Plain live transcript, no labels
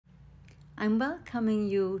I'm welcoming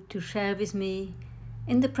you to share with me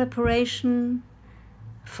in the preparation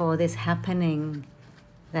for this happening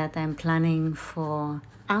that I'm planning for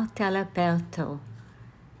Arte all'Aperto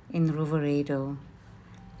in Roveredo.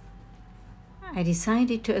 I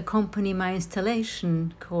decided to accompany my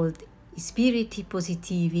installation called I Spiriti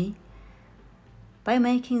Positivi by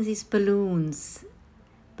making these balloons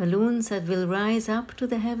that will rise up to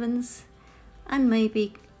the heavens and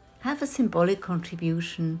maybe have a symbolic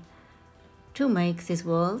contribution to make this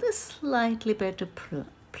world a slightly better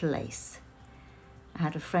place. I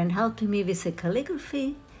had a friend helping me with the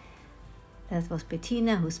calligraphy. That was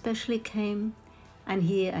Bettina, who specially came, and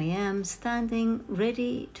here I am standing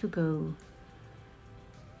ready to go.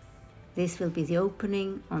 This will be the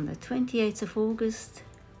opening on the 28th of August,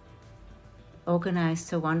 organized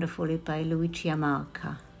so wonderfully by Luigi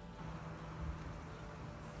Amarca.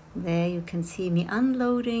 There you can see me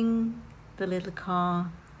unloading the little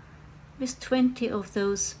car with 20 of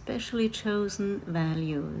those specially chosen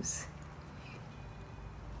values.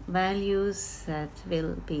 Values that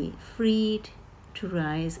will be freed to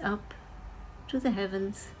rise up to the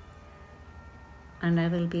heavens, and I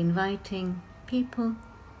will be inviting people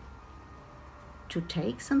to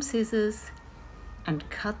take some scissors and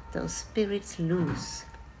cut those spirits loose.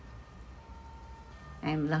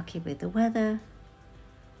 I'm lucky with the weather,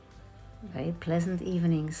 very pleasant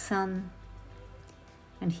evening sun,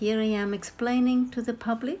 and here I am explaining to the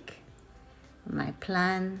public my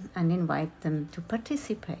plan and invite them to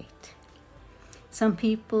participate. Some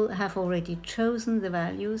people have already chosen the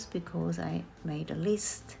values because I made a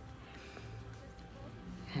list,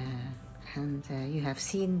 and you have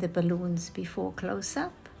seen the balloons before close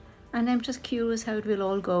up, and I'm just curious how it will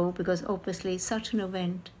all go, because obviously such an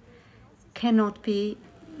event cannot be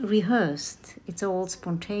rehearsed. It's all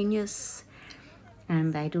spontaneous,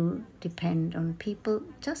 and I do depend on people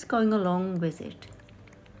just going along with it.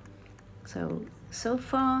 So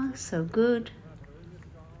far, so good.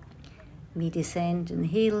 We descend an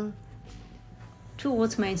hill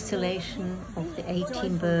towards my installation of the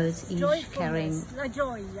 18 birds, each carrying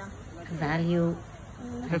a value.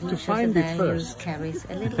 Have to each find of the it values first. carries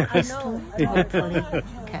a little crystal to hopefully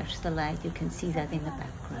catch the light. You can see that in the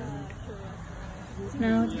background.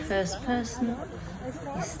 Now the first person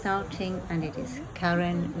is starting, and it is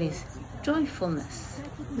Karen with joyfulness,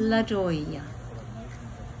 la gioia.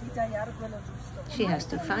 She has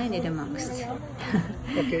to find it amongst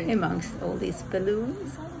amongst all these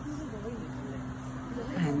balloons,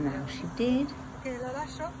 and now she did,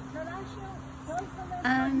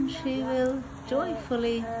 and she will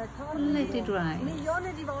joyfully let it rise,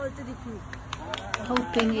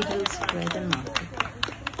 hoping it will spread and multiply.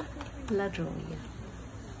 La gioia.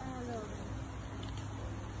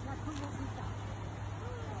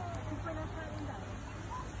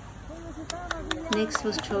 Next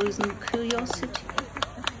was chosen curiosity.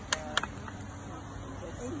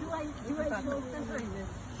 That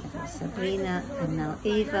was Sabrina, and now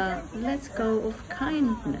Eva. Let's go of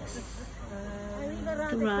kindness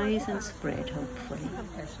to rise and spread, hopefully.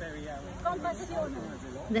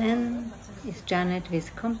 Then is Janet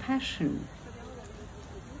with compassion.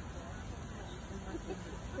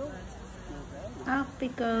 Up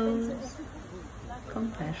it goes.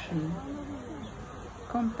 Compassion.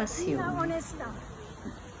 Compassione.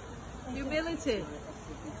 Humility.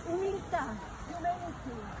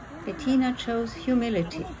 Bettina chose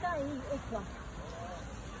humility.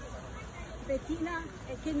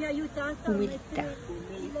 Umiltà.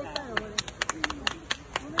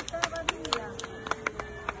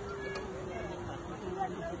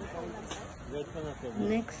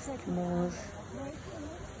 Next was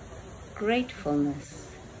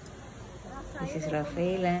gratefulness. This is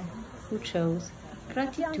Raffaele, who chose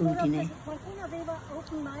gratitudine.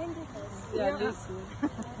 Yeah, listen.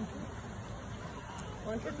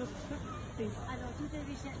 Want to please?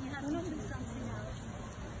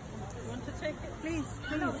 Want to take it, please?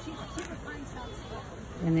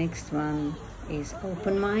 The next one is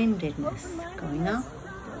open-mindedness, going up.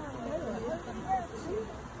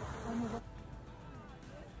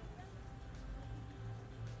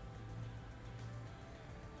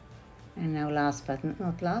 And now last but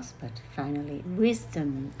not last, but finally,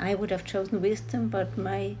 wisdom. I would have chosen wisdom, but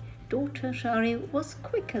my daughter Shari was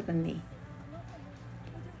quicker than me.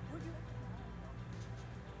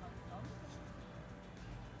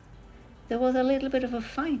 There was a little bit of a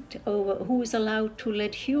fight over who is allowed to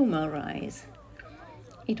let humor rise.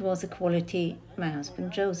 It was a quality my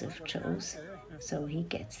husband Joseph chose, so he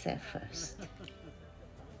gets there first.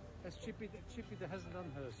 Chippy hasn't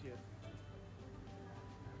done hers yet.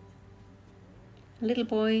 Little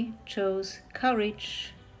boy chose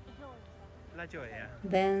courage, la gioia.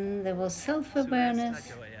 Then there was Sull'est self-awareness,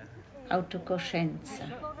 la gioia. autocoscienza.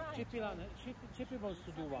 Chippy wants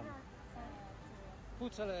to do one.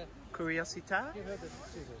 Puzzle, Curiosità? give her the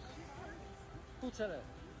scissors. Puzzle.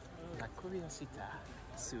 La curiosità.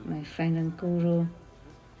 Su. My friend and guru,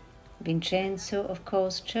 Vincenzo, of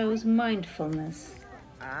course, chose mindfulness,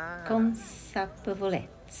 Ah,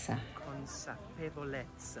 consapevolezza.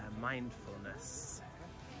 consapevolezza, mindfulness.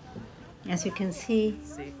 As you can see,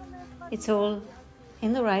 Sì. it's all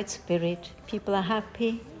in the right spirit. People are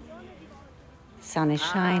happy, sun is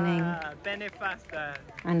shining, Ah, bene fatta.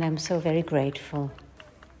 and I'm so very grateful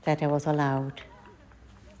that I was allowed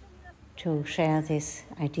to share this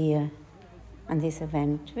idea and this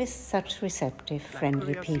event with such receptive, La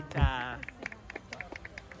friendly people. curiosità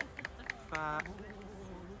fa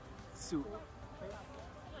su.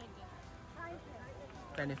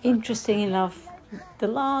 Bene fatta. Interesting enough, the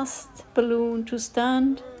last balloon to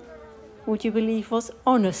stand, would you believe, was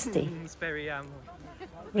honesty. Speriamo.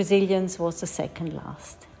 Resilience was the second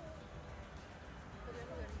last.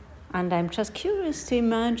 And I'm just curious to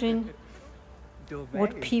imagine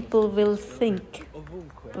what people will think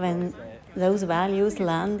when those values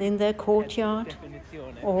land in their courtyard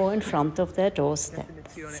or in front of their doorstep,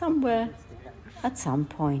 somewhere at some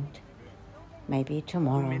point, maybe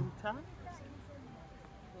tomorrow.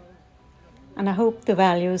 And I hope the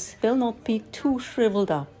values will not be too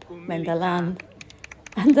shriveled up when they land,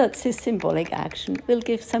 and that this symbolic action will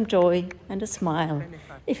give some joy and a smile,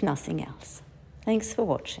 if nothing else. Thanks for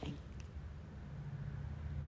watching.